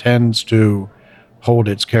 it tends to hold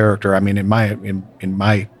its character. I mean, in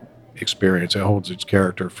my experience, it holds its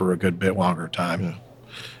character for a good bit longer time. Yeah.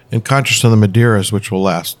 In contrast to the Madeiras, which will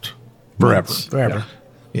last forever.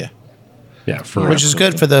 Yeah. Yeah, forever. Which is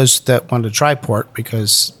good for those that want to try port,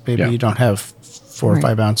 because maybe you don't have 4 or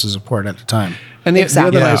 5 ounces of port at a time. And the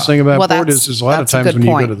other nice thing about port is a lot of times when you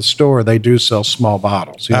go to the store, they do sell small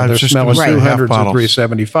bottles. They're smelling 200s and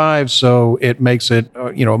 375, so it makes it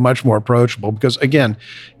much more approachable. Because again,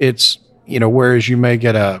 it's whereas you may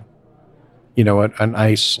get a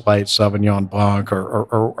nice light Sauvignon Blanc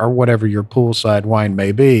or whatever your poolside wine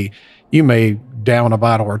may be, you may down a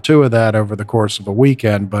bottle or two of that over the course of a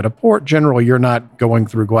weekend. But a port, generally, you're not going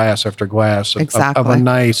through glass after glass of a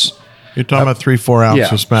nice. You're talking about 3-4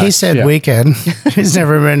 ounces max. He said weekend. He's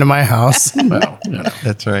never been to my house. Well,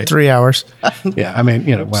 that's right. 3 hours. Yeah, I mean,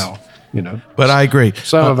 But I agree.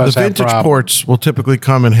 Some of us the vintage ports will typically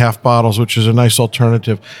come in half bottles, which is a nice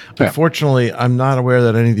alternative. Yeah. Unfortunately, I'm not aware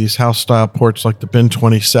that any of these house style ports, like the Bin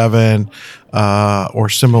 27 or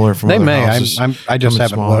similar from other houses, I just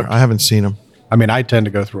haven't looked. I haven't seen them. I mean, I tend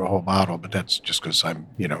to go through a whole bottle, but that's just because I'm,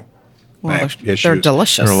 they're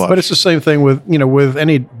delicious. But it's the same thing with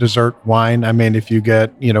any dessert wine. I mean, if you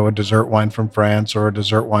get, a dessert wine from France or a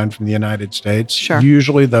dessert wine from the United States,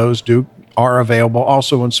 usually those are available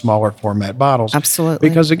also in smaller format bottles. Absolutely.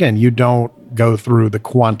 Because again, you don't go through the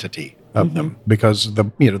quantity of them, because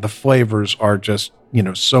the flavors are just,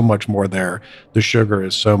 so much more there. The sugar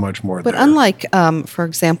is so much more there. But unlike, for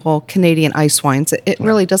example, Canadian ice wines, it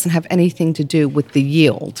really doesn't have anything to do with the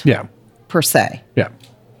yield per se. Yeah.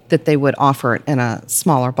 That they would offer it in a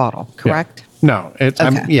smaller bottle, correct? Yeah. No, it's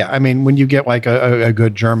I mean, when you get like a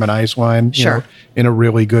good German ice wine, in a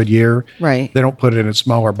really good year, right? They don't put it in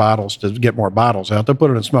smaller bottles to get more bottles out. They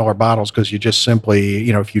put it in smaller bottles because you just simply,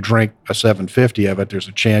 if you drink a 750 of it, there's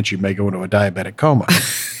a chance you may go into a diabetic coma.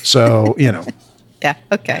 So yeah,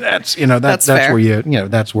 okay, that's that's where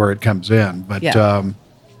that's where it comes in. But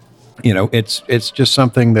it's just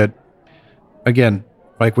something that, again,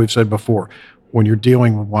 like we've said before, when you're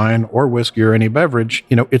dealing with wine or whiskey or any beverage,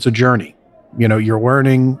 it's a journey. You're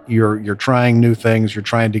learning, you're trying new things, you're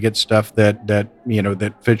trying to get stuff that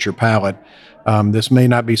fits your palate. This may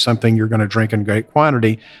not be something you're going to drink in great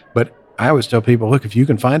quantity, but I always tell people, look, if you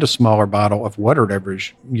can find a smaller bottle of whatever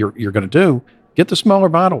you're going to do, get the smaller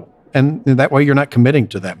bottle. And that way you're not committing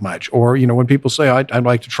to that much. Or, when people say, I'd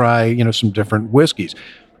like to try, some different whiskeys,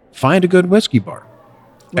 find a good whiskey bar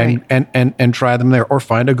and try them there, or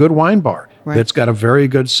find a good wine bar. Right. That's got a very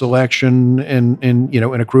good selection in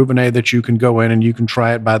a Cruvinet that you can go in and you can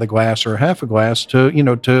try it by the glass or half a glass to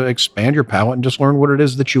expand your palate and just learn what it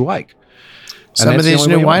is that you like. Some of these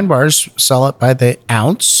new wine bars sell it by the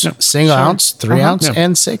ounce, single ounce, 3 ounce,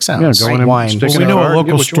 and 6 ounce go in and wine. stick it We in know card, a get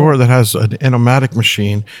local what you store want. that has an Enomatic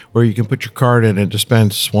machine where you can put your card in and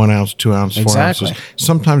dispense 1 ounce, 2 ounce, 4 Exactly. ounces.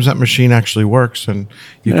 Sometimes that machine actually works, and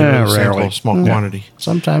you can really sample rarely. a small quantity.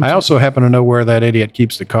 Sometimes. I also happen to know where that idiot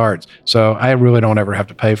keeps the cards, so I really don't ever have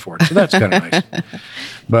to pay for it. So that's kind of nice.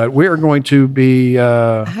 But we are going to be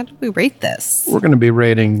How do we rate this? we're going to be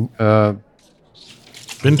rating.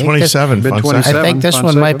 Bin 27. Bin fun 27. section. I think this Fun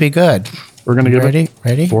one might segment. be good. We're going to give Ready?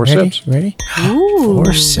 it 4 Ready? sips. Ready? Ooh.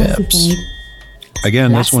 4 sips.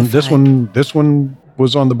 Again, this one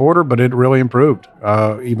was on the border, but it really improved,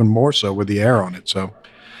 even more so with the air on it. So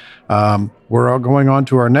we're all going on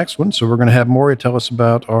to our next one. So we're going to have Maury tell us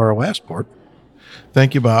about our last port.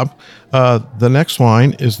 Thank you, Bob. The next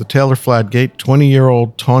wine is the Taylor Fladgate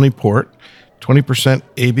 20-year-old Tawny Port, 20%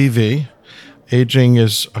 ABV. Aging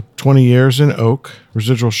is 20 years in oak.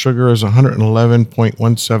 Residual sugar is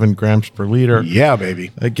 111.17 grams per liter. Yeah,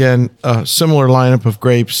 baby. Again, a similar lineup of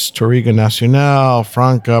grapes: Touriga Nacional,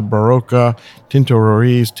 Franca, Barroca, Tinto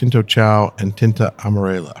Roriz, Tinto Chow, and Tinta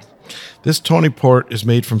Amarela. This Tawny Port is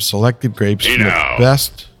made from selected grapes from the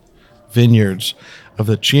best vineyards of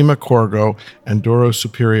the Cima Corgo and Douro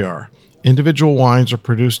Superior. Individual wines are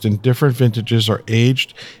produced in different vintages, are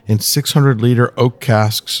aged in 600-liter oak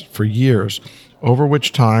casks for years, over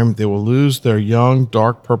which time they will lose their young,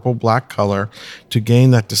 dark purple-black color to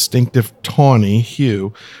gain that distinctive tawny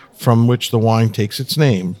hue from which the wine takes its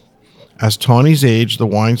name. As tawnies age, the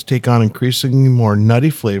wines take on increasingly more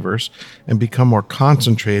nutty flavors and become more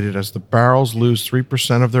concentrated as the barrels lose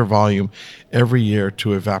 3% of their volume every year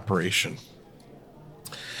to evaporation.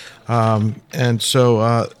 And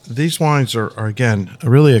so these wines are again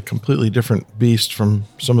really a completely different beast from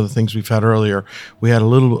some of the things we've had earlier. We had a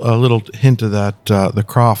little hint of that the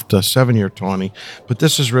Croft 7-year tawny, but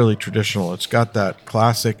this is really traditional. It's got that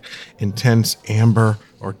classic intense amber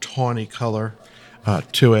or tawny color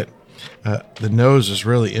to it. The nose is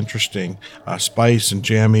really interesting, spice and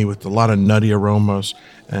jammy with a lot of nutty aromas,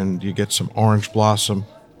 and you get some orange blossom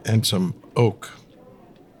and some oak.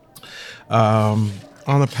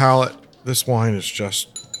 On the palate, this wine is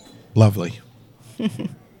just lovely.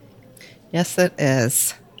 Yes, it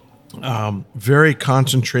is. Very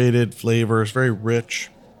concentrated flavors, very rich,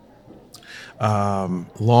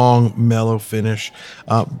 long, mellow finish.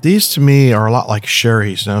 These to me are a lot like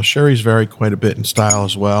sherries. Now, sherries vary quite a bit in style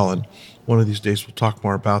as well, and one of these days we'll talk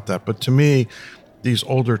more about that. But to me, these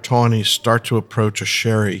older tawnies start to approach a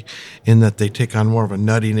sherry in that they take on more of a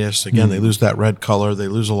nuttiness. Again, they lose that red color. They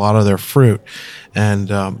lose a lot of their fruit. And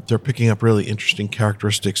they're picking up really interesting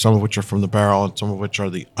characteristics, some of which are from the barrel and some of which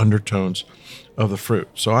are the undertones of the fruit.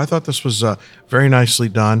 So I thought this was very nicely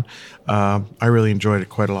done. I really enjoyed it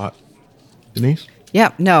quite a lot. Denise?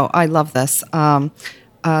 Yeah, no, I love this.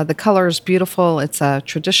 The color is beautiful. It's a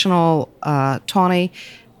traditional tawny.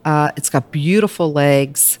 It's got beautiful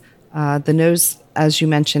legs. The nose, as you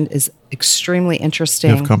mentioned, is extremely interesting.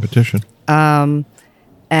 You have competition.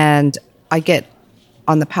 And I get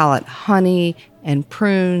on the palate honey and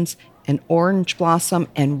prunes and orange blossom.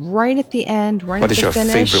 And right at the end, right What at is the your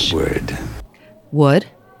finish, favorite word? Wood.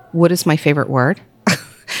 Wood is my favorite word.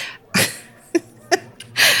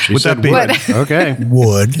 Would that be okay?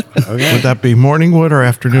 Wood. Okay. Would that be morning wood or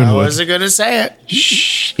afternoon I wood? wasn't going to say it.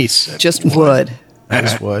 She said Just wood.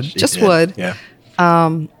 That's wood. Just wood. Yeah.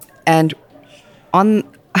 And on,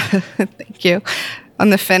 thank you, on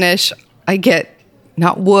the finish, I get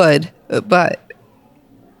not wood, but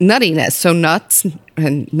nuttiness. So nuts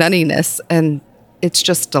and nuttiness, and it's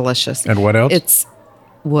just delicious. And what else? It's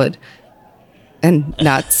wood and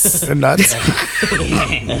nuts. The nuts.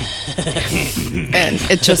 And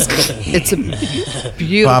it's a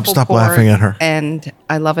beautiful Bob, stop port, laughing at her. And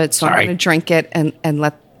I love it. So I'm going to drink it and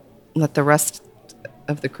let the rest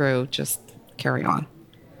of the crew just carry on.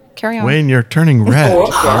 Carry on. Wayne, you're turning red.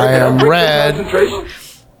 I am red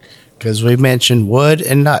because we mentioned wood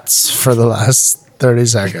and nuts for the last 30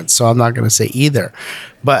 seconds. So I'm not going to say either.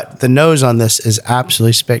 But the nose on this is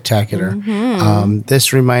absolutely spectacular.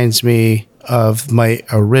 This reminds me of my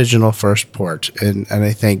original first port. And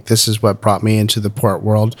I think this is what brought me into the port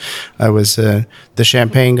world. I was the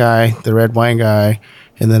champagne guy, the red wine guy,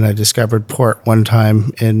 and then I discovered port one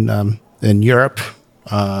time in Europe.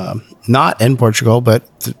 Not in Portugal, but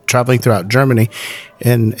traveling throughout Germany,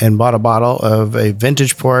 and bought a bottle of a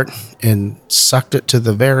vintage port and sucked it to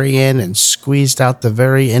the very end and squeezed out the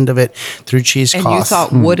very end of it through cheesecloth. And you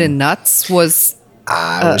thought wood and nuts was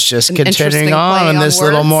I was just an continuing interesting play on this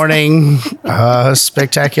little words. morning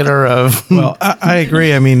spectacular of. Well, I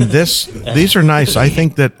agree. I mean, these are nice. I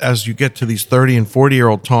think that as you get to these 30 and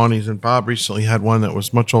 40-year-old tawnies, and Bob recently had one that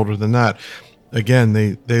was much older than that, again,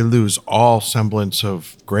 they lose all semblance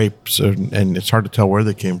of grapes, and it's hard to tell where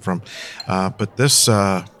they came from. But this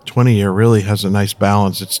 20-year really has a nice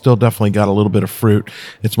balance. It's still definitely got a little bit of fruit.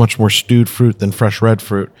 It's much more stewed fruit than fresh red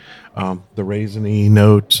fruit. The raisiny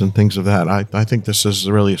notes and things of that. I think this is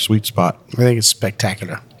really a sweet spot. I think it's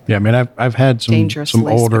spectacular. Yeah, I mean, I've had some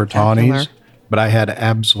Dangerously older spectacular. tawnies, but I had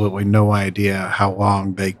absolutely no idea how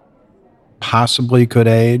long they possibly could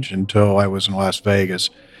age until I was in Las Vegas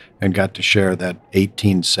and got to share that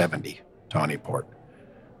 1870 tawny port.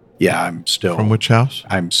 Yeah, I'm still From which house?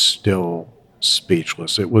 I'm still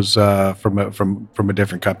speechless. It was from a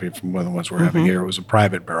different company from one of the ones we're having here. It was a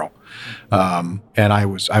private barrel, and I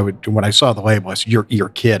would when I saw the label, I said, "You're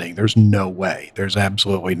kidding! There's no way. There's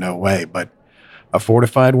absolutely no way." But a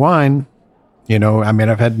fortified wine, you know, I mean,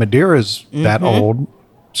 I've had Madeiras that old,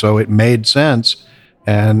 so it made sense.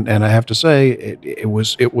 And I have to say, it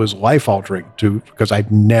was life altering too, because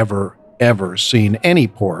I've never ever seen any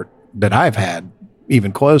port that I've had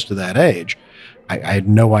even close to that age. I had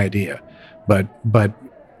no idea, but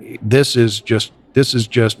this is just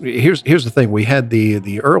here's the thing. We had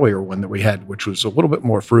the earlier one that we had, which was a little bit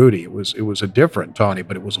more fruity. It was a different tawny,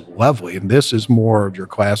 but it was lovely. And this is more of your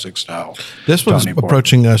classic style. This one's tawny port.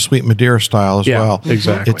 approaching a sweet Madeira style as Yeah, well.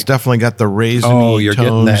 exactly. It's definitely got the raisiny Oh, you're getting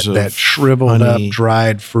tones that of shriveled honey. up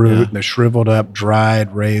dried fruit Yeah. and the shriveled up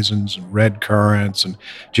dried raisins and red currants and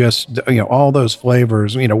just, you know, all those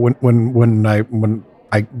flavors. You know, when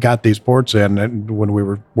I got these ports in, and when we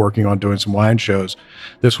were working on doing some wine shows,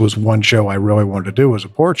 this was one show I really wanted to do, was a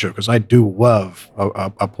port show, because I do love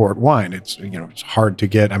a port wine. It's, you know, it's hard to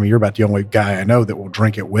get. I mean, you're about the only guy I know that will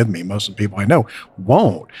drink it with me. Most of the people I know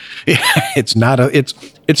won't. It's not a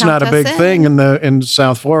Count big us thing in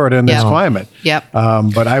South Florida in this climate. Yep.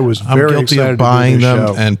 But I was I'm very guilty excited of buying to do this them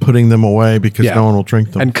show. and putting them away because Yeah. no one will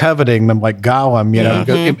drink them. And coveting them like Gollum, you know,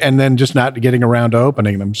 Mm-hmm. and then just not getting around to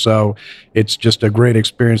opening them. So it's just a great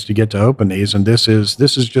experience to get to open these. And this is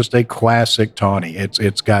just a classic tawny.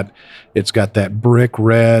 It's got that brick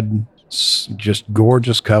red, just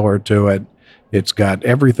gorgeous color to it. It's got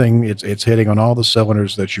everything. It's hitting on all the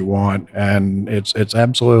cylinders that you want, and it's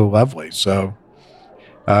absolutely lovely. So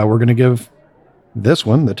we're going to give this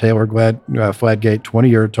one, the Taylor Fladgate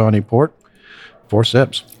 20-year tawny port, 4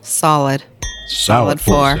 sips. Solid. Solid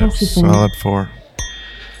 4. sips. Solid 4.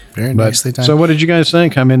 Very But- nicely done. So what did you guys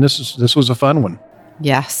think? I mean, this was a fun one,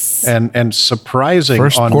 Yes. and surprising.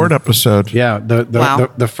 First on, port episode. Yeah, Wow.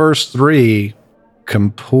 the first 3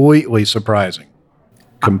 completely surprising.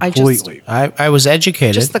 Completely. I was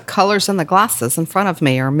educated. Just the colors in the glasses in front of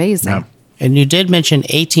me are amazing. Yeah. And you did mention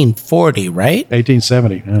 1840, right?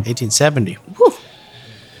 1870. Yeah. 1870.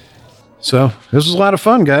 So this was a lot of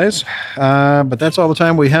fun, guys. But that's all the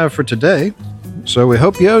time we have for today. So we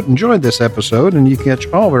hope you enjoyed this episode, and you can catch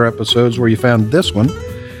all of our episodes where you found this one,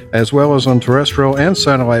 as well as on terrestrial and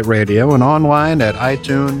satellite radio, and online at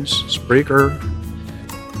iTunes, Spreaker,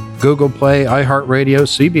 Google Play, iHeartRadio,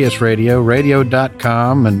 CBS Radio,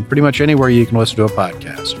 radio.com, and pretty much anywhere you can listen to a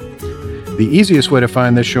podcast. The easiest way to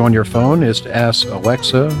find this show on your phone is to ask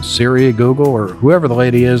Alexa, Siri, Google, or whoever the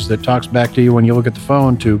lady is that talks back to you when you look at the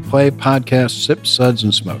phone to play podcast Sips, Suds,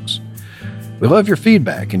 and Smokes. We love your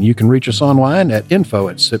feedback, and you can reach us online at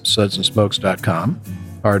info@sipsudsandsmokes.com.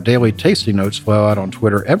 Our daily tasting notes flow out on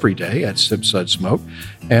Twitter every day at SipSudSmoke,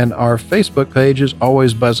 and our Facebook page is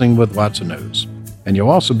always buzzing with lots of news. And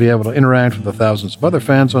you'll also be able to interact with the thousands of other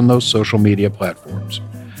fans on those social media platforms.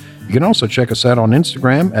 You can also check us out on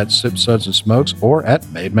Instagram at Sips, Suds, and Smokes or at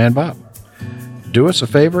MadeManBob. Do us a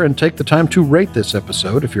favor and take the time to rate this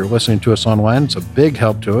episode. If you're listening to us online, it's a big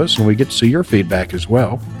help to us, and we get to see your feedback as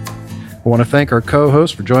well. I want to thank our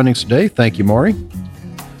co-host for joining us today. Thank you, Maury.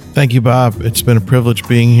 Thank you, Bob. It's been a privilege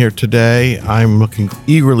being here today. I'm looking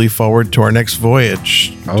eagerly forward to our next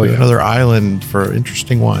voyage to another island for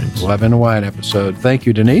interesting wines. We'll have in a wine episode. Thank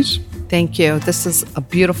you, Denise. Thank you. This is a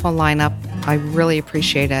beautiful lineup. I really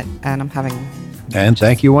appreciate it, and I'm having. And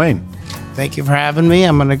thank you, Wayne. Thank you for having me.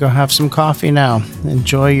 I'm going to go have some coffee now.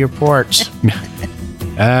 Enjoy your ports.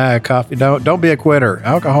 Coffee. Don't be a quitter.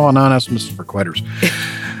 Alcohol Anonymous is for quitters.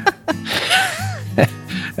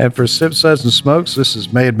 And for Sips, Suds, and Smokes, this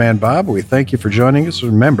is Made Man Bob. We thank you for joining us.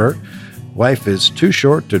 Remember, life is too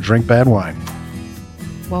short to drink bad wine.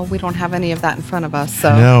 Well, we don't have any of that in front of us,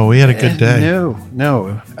 so. No, we had a good day.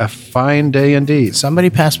 No. A fine day indeed. Somebody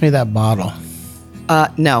pass me that bottle.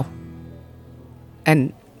 No.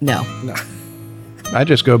 And no. I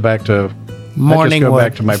just go back to Morning I just go wood.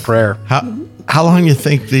 back to my prayer. How long do you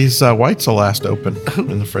think these whites will last open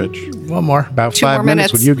in the fridge? One more. About 2 5 more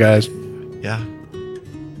minutes with you guys. Yeah.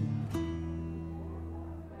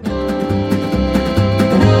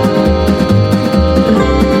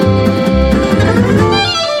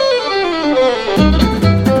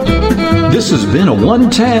 This has been a One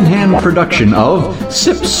Tan Hand production of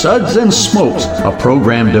Sips, Suds, and Smokes, a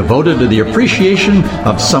program devoted to the appreciation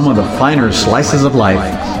of some of the finer slices of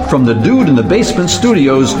life. From the Dude in the Basement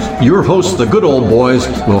Studios, your hosts, the Good Old Boys,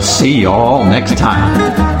 will see you all next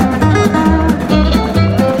time.